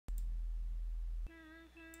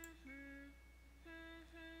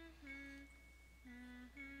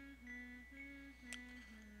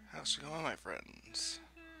How's it going, my friends?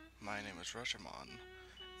 My name is Rushamon,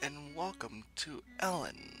 and welcome to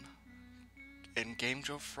Ellen in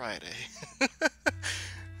Gamejolt Friday.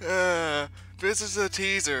 uh, this is a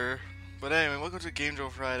teaser, but anyway, welcome to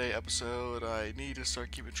Gamejolt Friday episode. I need to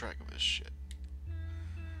start keeping track of this shit.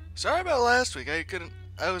 Sorry about last week.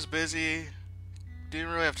 I was busy. Didn't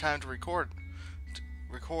really have time to record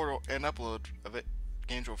and upload of it.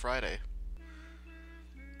 Gamejolt Friday.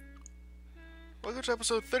 Welcome to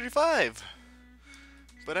episode 35.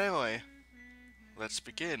 But anyway, let's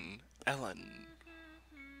begin. Ellen.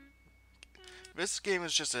 This game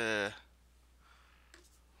is just uh,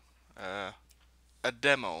 a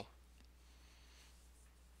demo.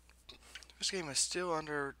 This game is still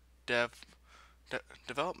under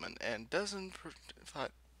development and doesn't.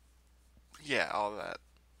 Yeah, all that.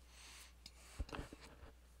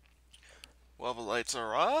 Well, the lights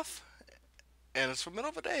are off, and it's the middle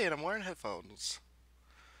of the day, and I'm wearing headphones.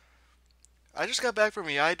 I just got back from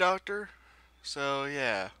the eye doctor, so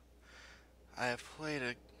yeah, I have played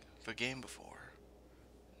the game before.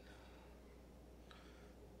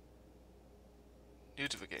 New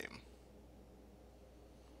to the game.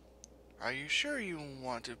 Are you sure you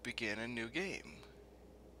want to begin a new game?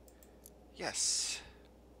 Yes.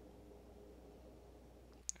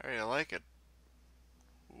 Alright, I like it.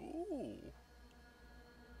 Ooh.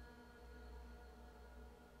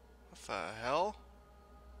 What the hell?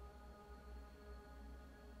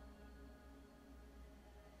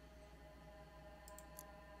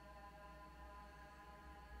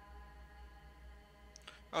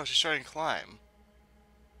 Oh, she's trying to climb.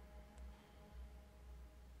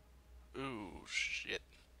 Ooh, shit.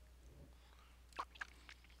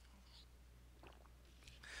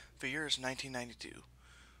 The year is 1992.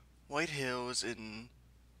 White Hills in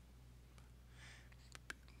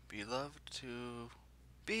beloved to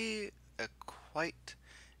be a quiet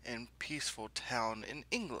and peaceful town in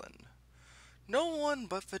England. No one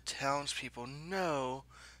but the townspeople know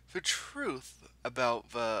the truth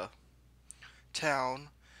about the town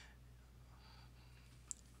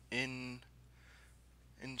in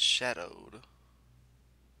shadowed.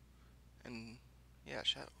 And yeah,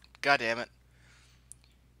 shadowed. God damn it.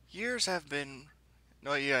 Years have been.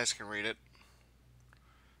 No, you guys can read it.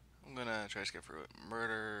 I'm gonna try to skip through it.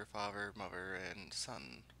 Murder, father, mother, and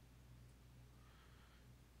son.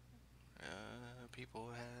 People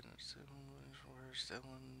had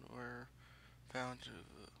were found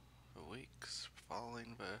the weeks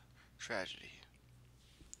following the tragedy.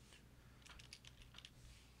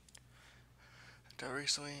 Until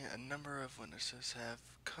recently, a number of witnesses have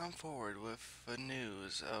come forward with the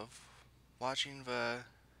news of watching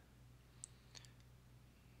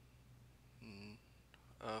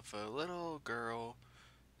of a little girl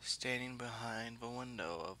standing behind the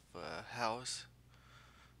window of a house,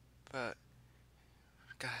 but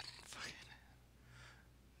God, fucking,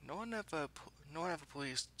 no one at the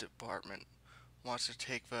police department wants to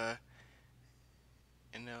take the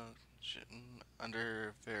shit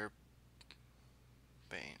under their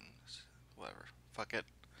banes. Whatever. Fuck it.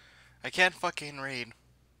 I can't fucking read.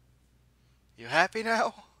 You happy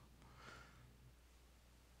now?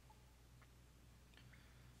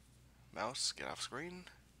 Mouse, get off screen.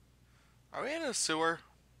 Are we in a sewer?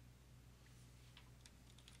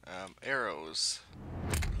 Arrows.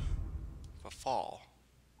 The fall.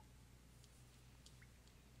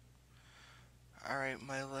 Alright,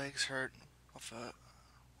 my legs hurt. What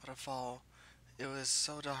a fall. It was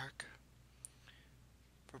so dark.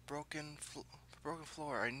 For broken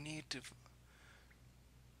floor, I need to.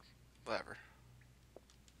 Whatever.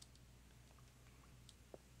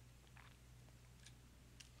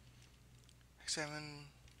 Examine.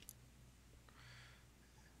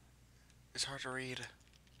 It's hard to read.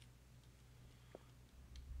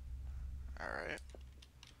 Alright.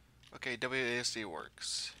 Okay, WASD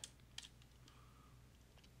works.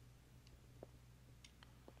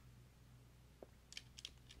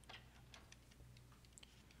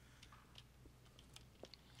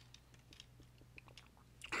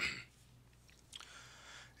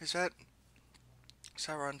 Is that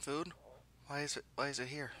Sauron food? Why is it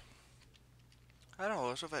here? I don't know,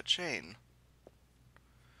 what's with that chain?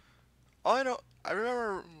 All I know, I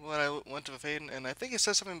remember when I went to the Faden, and I think it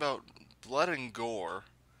says something about blood and gore,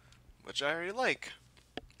 which I already like.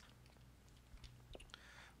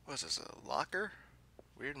 What is this, a locker?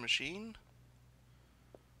 Weird machine?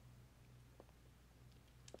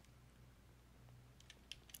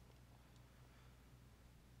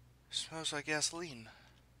 Smells like gasoline.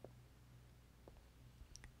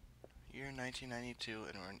 Year 1992,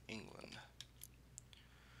 and we're in England.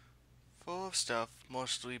 Full of stuff,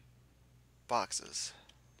 mostly boxes.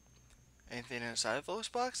 Anything inside of those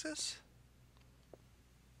boxes?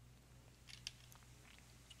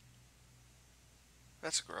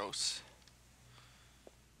 That's gross.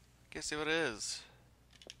 Can't see what it is.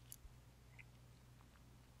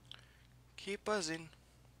 Keep buzzing.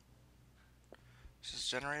 Is this a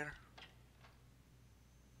generator?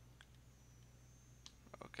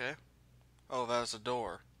 Okay. Oh, that was a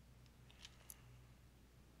door.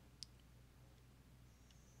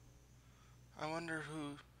 I wonder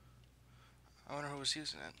who. I wonder who was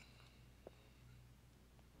using it.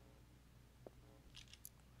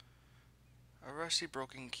 A rusty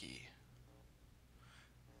broken key.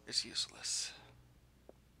 It's useless.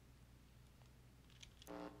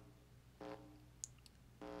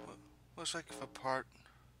 Looks like if a part.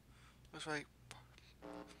 Looks like.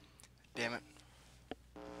 Damn it.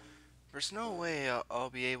 There's no way I'll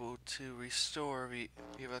be able to restore the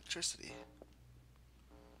electricity.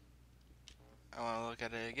 I want to look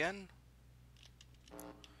at it again.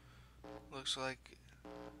 Looks like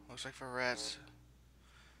the rats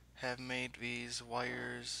have made these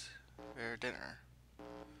wires their dinner.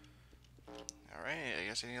 Alright, I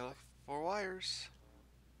guess I need to look for wires.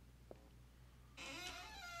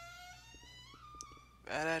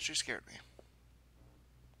 That actually scared me.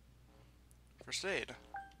 First aid.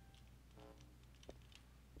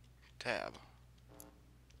 Tab.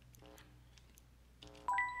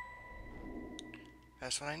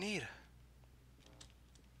 That's what I need.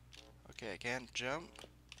 Okay, I can't jump.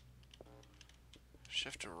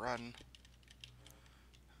 Shift to run.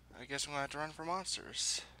 I guess I'm gonna have to run for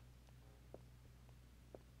monsters.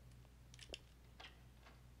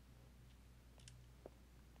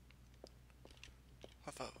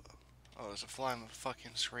 What the? Oh, there's a fly on the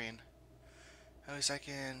fucking screen. At least I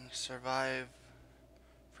can survive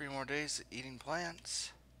 3 more days eating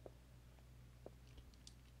plants.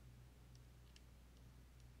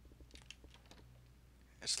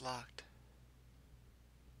 It's locked.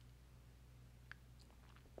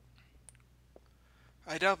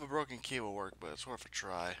 I doubt the broken key will work, but it's worth a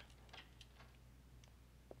try.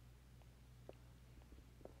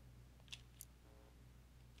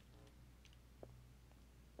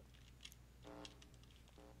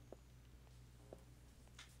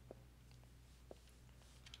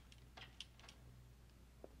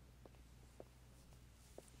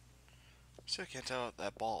 Still can't tell what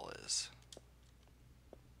that ball is.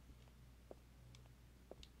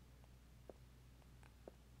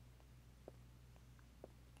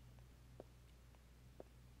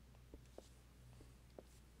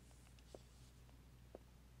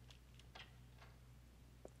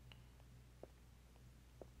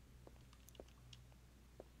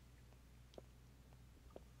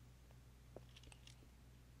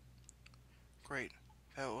 Great.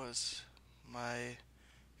 That was my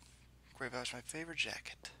That was my favorite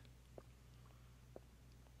jacket.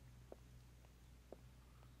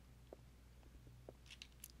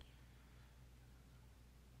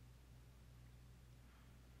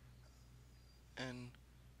 And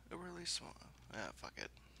a really small. Ah, fuck it.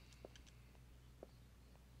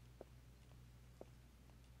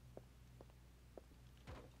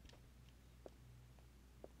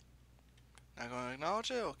 Not going to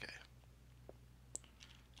acknowledge it? Okay.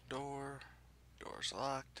 Door's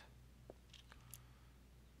locked.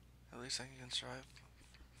 At least I can survive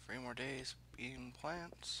 3 more days eating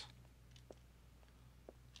plants.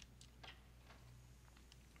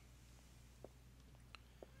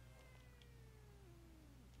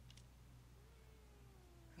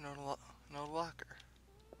 No locker.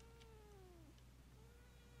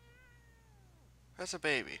 That's a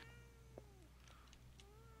baby.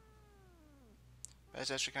 That's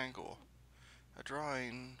actually kind of cool. A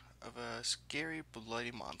drawing of a scary,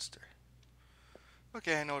 bloody monster.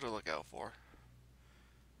 Okay, I know what to look out for.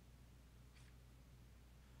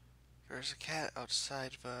 There's a cat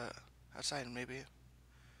outside maybe.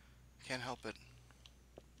 Can't help it.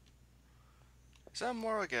 Is that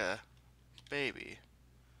more like a baby?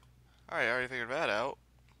 Alright, I already figured that out.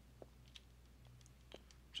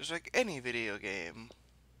 Just like any video game.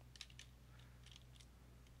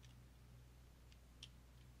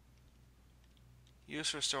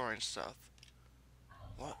 Used for storing stuff.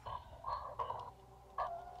 What?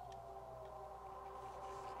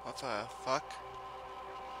 What the fuck?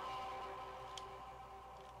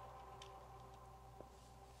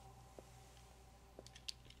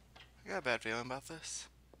 I got a bad feeling about this.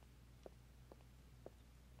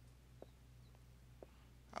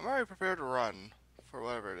 I'm already prepared to run for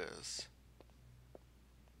whatever it is.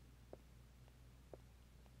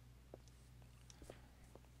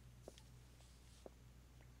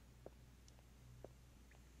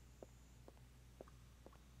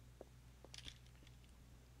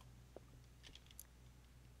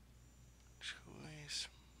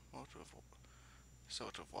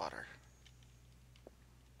 salt of water.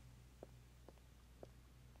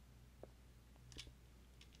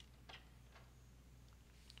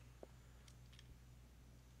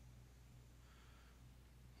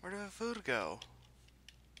 Where did the food go?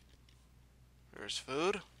 There's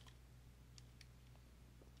food.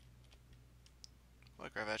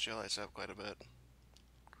 Look, I've actually lights up quite a bit.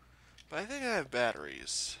 But I think I have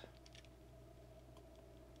batteries.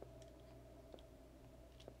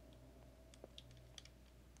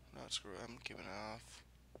 No, screw it, I'm keeping it off.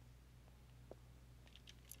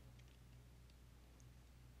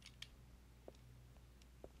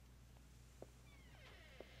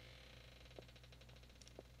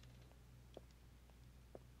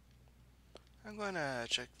 I'm gonna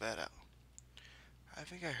check that out. I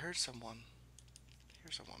think I heard someone.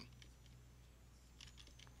 Hear someone.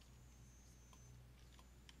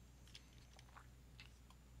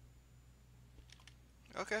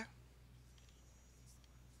 Okay.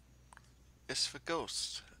 It's the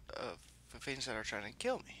ghost of the things that are trying to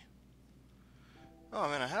kill me. Oh,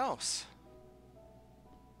 I'm in a house.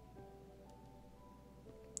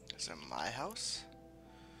 Is it my house?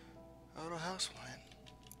 A little house plan.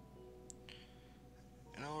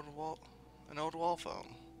 An old wall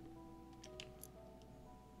phone.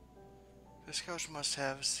 This couch must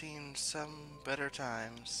have seen some better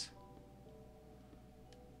times.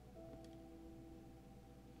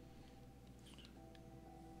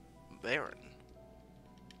 Baron.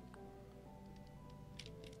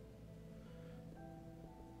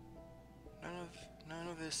 None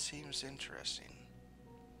of this seems interesting.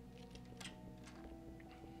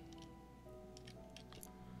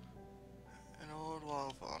 An old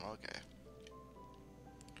wall phone, okay.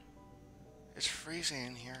 It's freezing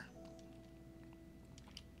in here.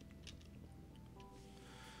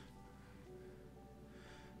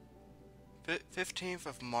 15th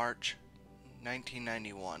of March,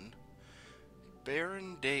 1991.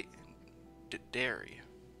 Baron Dairy.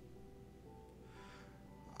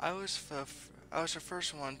 I was the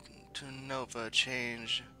first one to note the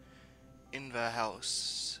change in the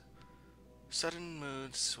house. Sudden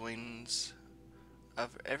mood swings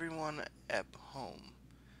of everyone at home.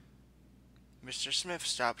 Mr. Smith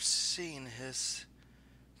stopped seeing his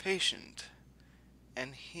patient,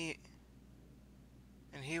 and he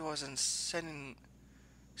wasn't spending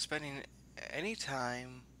any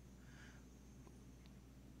time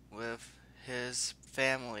with his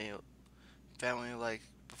family like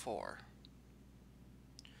before.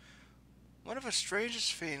 One of the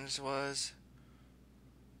strangest things was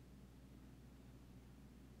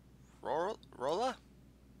Rolla?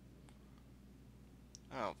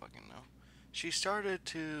 I don't fucking know. She started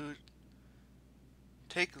to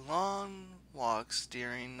take long walks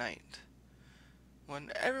during night.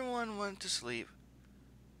 When everyone went to sleep,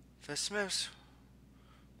 the Smiths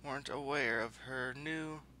weren't aware of her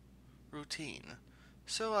new routine,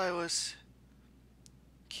 so I was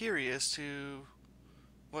curious to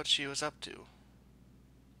what she was up to.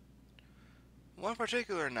 One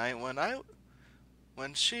particular night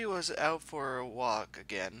when she was out for a walk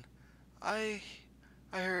again, I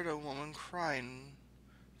heard a woman crying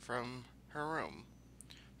from her room,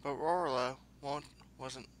 but Rolla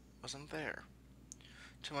wasn't there.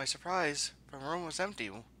 To my surprise, the room was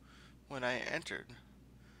empty when I entered.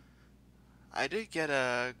 I did get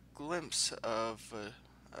a glimpse of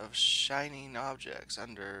shining objects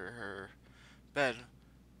under her bed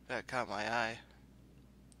that caught my eye.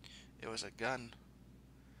 It was a gun.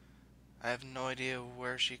 I have no idea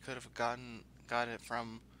where she could have got it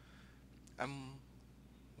from. I'm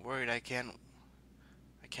worried I can't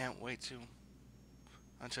wait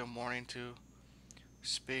until morning to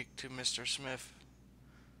speak to Mr. Smith.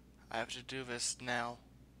 I have to do this now.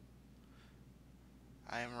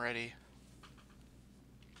 I am ready.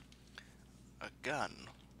 A gun.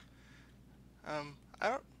 I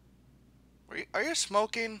don't. Are you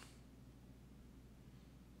smoking?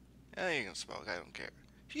 Yeah, you can smoke. I don't care.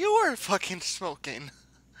 You were fucking smoking.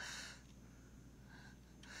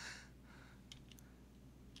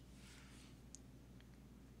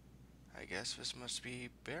 I guess this must be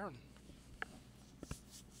Baron.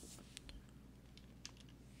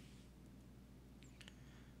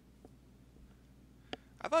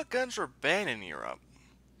 I thought guns were banned in Europe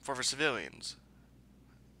for the civilians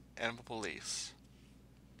and the police.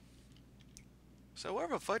 So where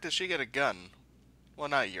the fuck did she get a gun? Well,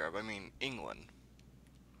 not Europe. I mean England.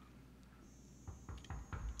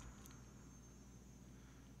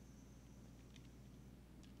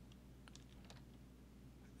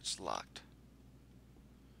 It's locked.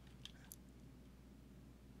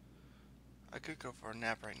 I could go for a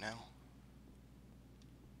nap right now.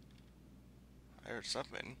 heard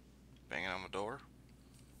something banging on the door,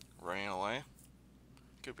 running away.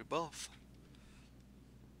 Could be both.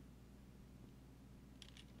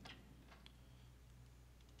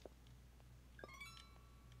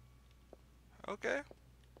 Okay.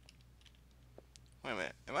 Wait a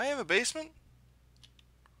minute. Am I in the basement?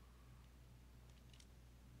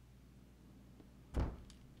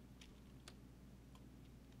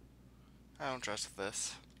 I don't trust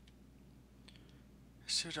this.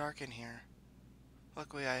 It's too dark in here.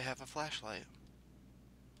 Luckily, I have a flashlight.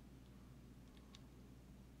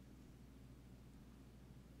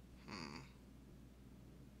 Hmm.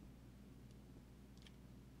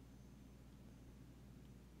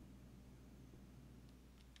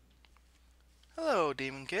 Hello,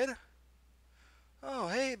 Demon Kid. Oh,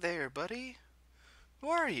 hey there, buddy. Who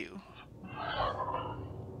are you?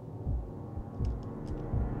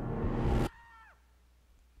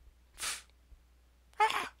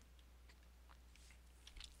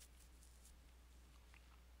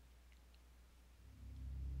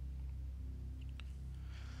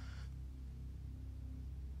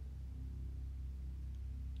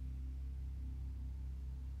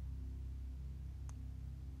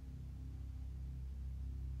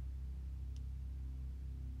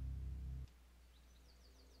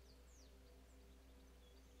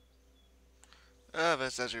 Oh,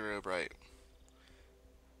 that's actually real bright.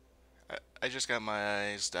 I just got my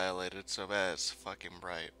eyes dilated, so that's fucking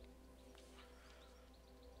bright.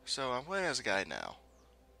 So I'm playing as a guy now.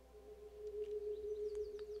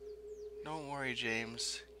 Don't worry,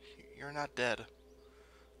 James. You're not dead.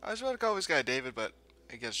 I was about to call this guy David, but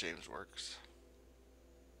I guess James works.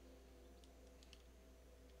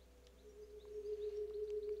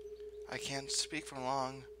 I can't speak for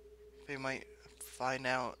long. They might find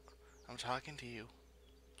out I'm talking to you.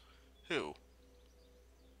 Who?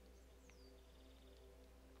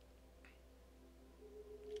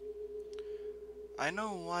 I know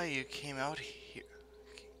why you came out here.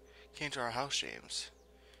 Came to our house, James.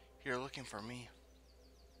 You're looking for me.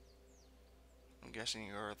 I'm guessing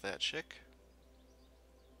you're that chick?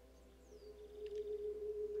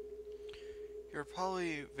 You're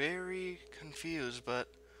probably very confused, but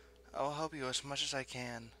I'll help you as much as I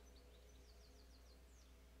can.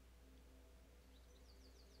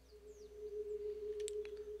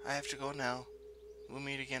 I have to go now. We'll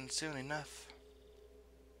meet again soon enough.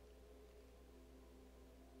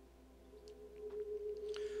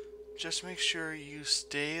 Just make sure you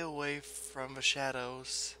stay away from the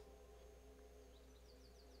shadows.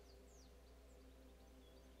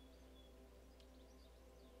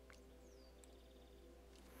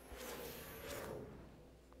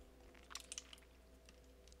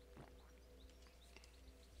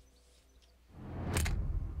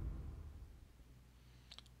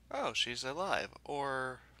 Oh, she's alive.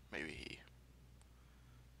 Or maybe he.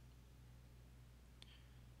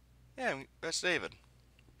 Yeah, that's David.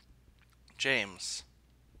 James.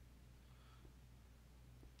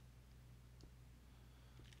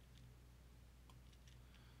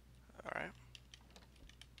 Alright.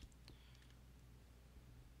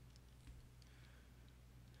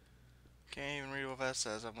 Can't even read what that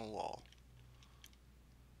says on the wall.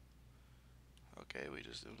 Okay, we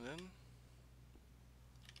just zoomed in.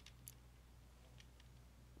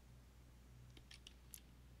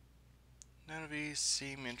 None of these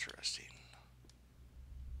seem interesting.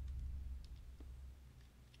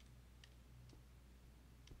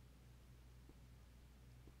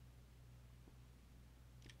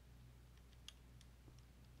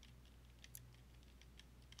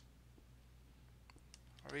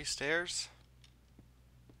 Are these stairs?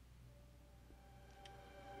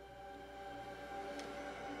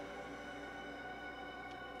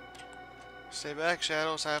 Stay back,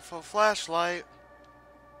 shadows. I have a flashlight.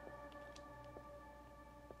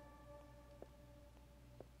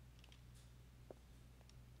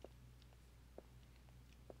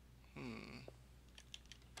 Hmm.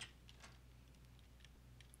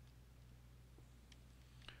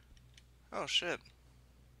 Oh shit.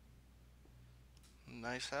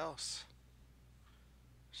 Nice house.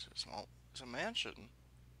 It's a small. It's a mansion.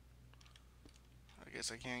 I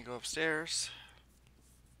guess I can't go upstairs.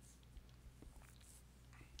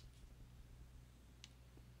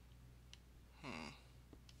 Hmm.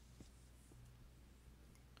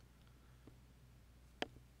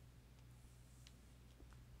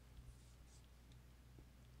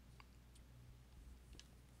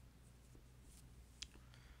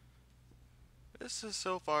 This is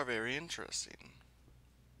so far very interesting.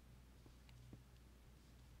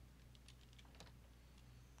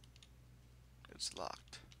 It's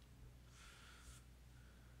locked.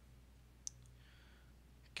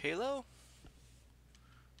 Kalo?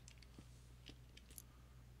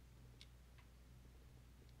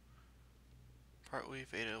 Partly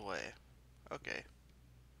faded away. Okay.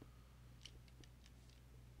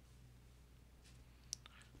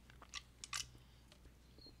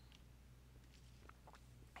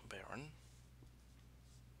 Baron.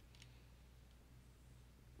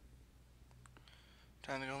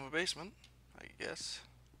 Time to go in my basement, I guess.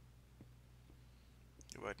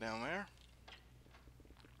 Go back down there.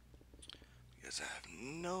 Because I have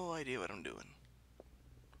no idea what I'm doing.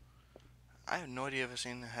 I have no idea if this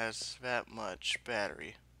thing has that much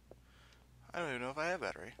battery. I don't even know if I have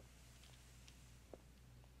battery.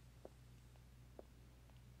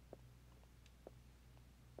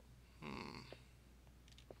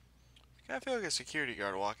 I feel like a security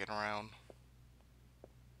guard walking around.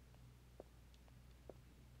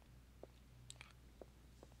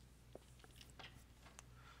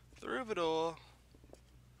 Through the door.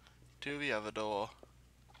 To the other door.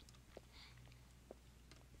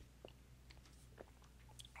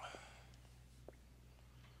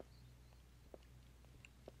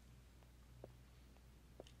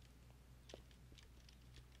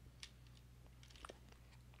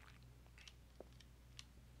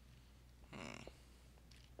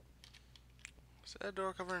 Is that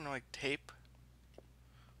door covered in like tape?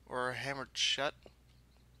 Or hammered shut?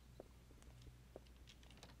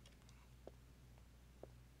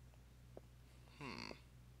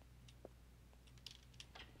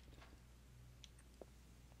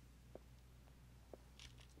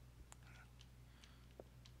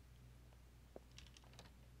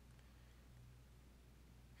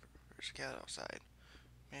 There's a cat outside.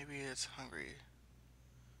 Maybe it's hungry.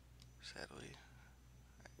 Sadly,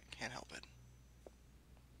 I can't help it.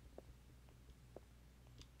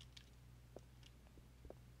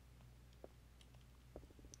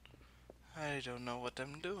 I don't know what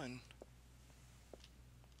I'm doing.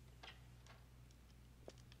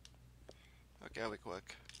 Okay, I'll be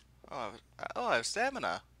quick. I have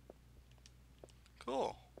stamina.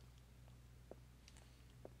 Cool.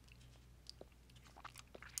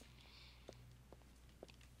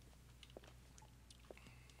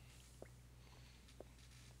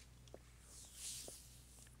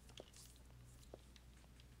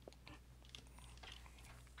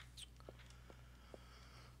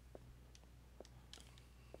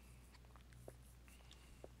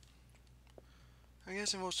 I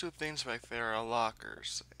guess most two things back there are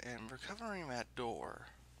lockers, and recovering that door.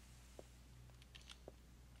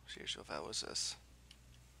 Seriously, if that was this.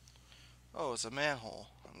 Oh, it's a manhole,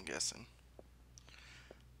 I'm guessing.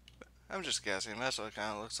 I'm just guessing, that's what it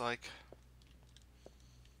kind of looks like.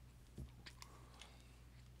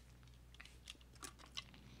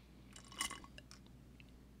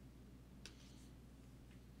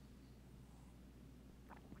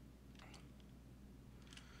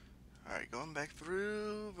 Alright, going back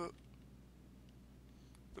through the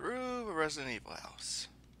Resident Evil house.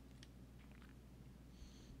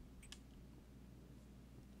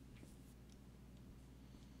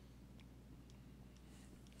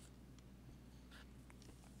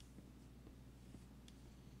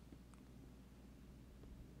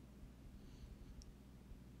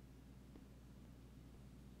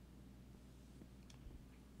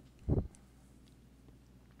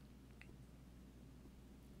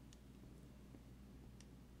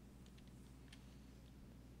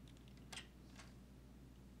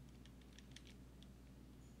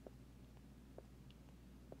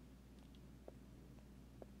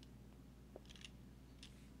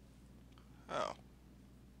 Oh.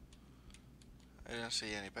 I didn't see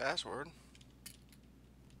any password.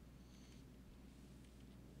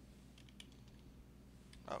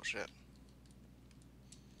 Oh shit.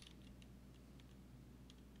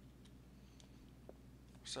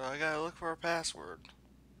 So I gotta look for a password.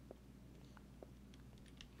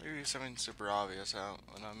 Maybe something super obvious out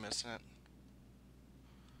when I'm missing it.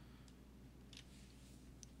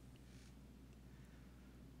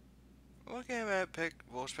 Looking at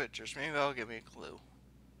those pictures, maybe that'll give me a clue.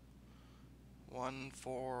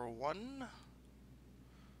 141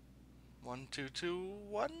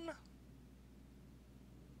 1221.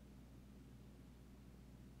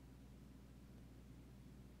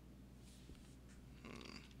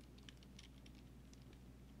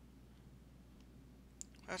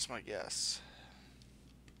 That's my guess.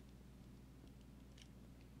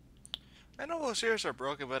 I know those stairs are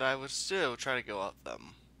broken, but I would still try to go up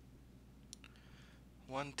them.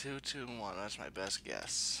 1221, that's my best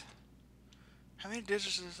guess. How many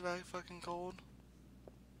digits is that fucking code?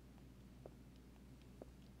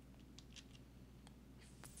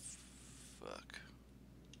 Fuck.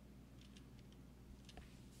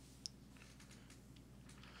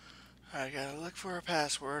 I gotta look for a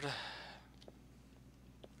password. This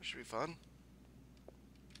should be fun.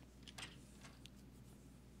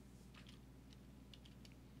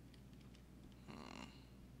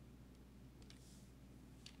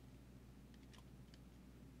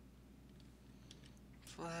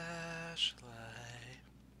 Flashlight.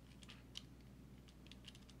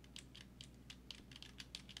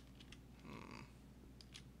 Hmm.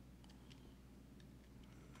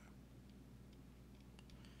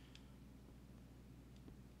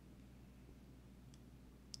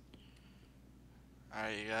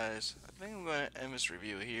 Alright, you guys. I think I'm going to end this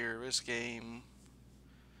review here. This game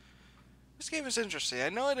is interesting. I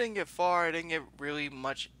know I didn't get far. I didn't get really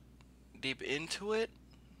much deep into it.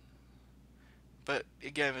 But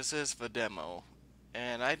again, this is the demo.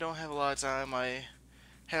 And I don't have a lot of time. I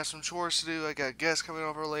have some chores to do. I got guests coming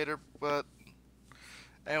over later. But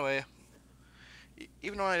anyway,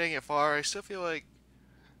 even though I didn't get far, I still feel like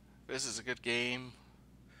this is a good game.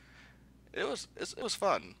 It was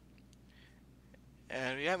fun.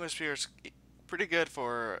 And the atmosphere is pretty good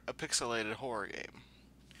for a pixelated horror game.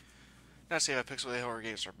 Not saying that pixelated horror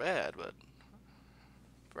games are bad, but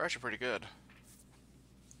they're actually pretty good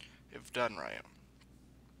if done right.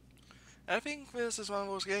 And I think this is one of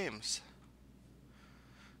those games.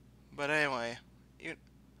 But anyway,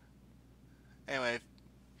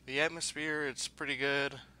 the atmosphere it's pretty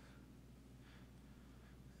good.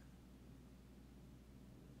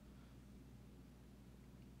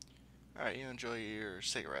 All right, you enjoy your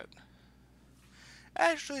cigarette.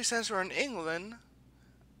 Actually, since we're in England,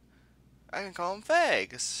 I can call them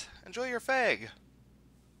fags. Enjoy your fag.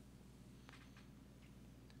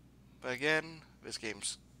 But again, this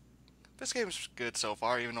game's good so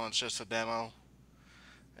far, even though it's just a demo.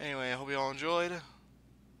 Anyway, I hope you all enjoyed.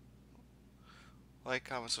 Like,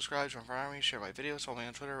 comment, subscribe, join for army, share my videos, follow me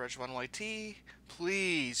on Twitter, Reg1YT.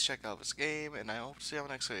 Please check out this game, and I hope to see you on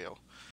the next video.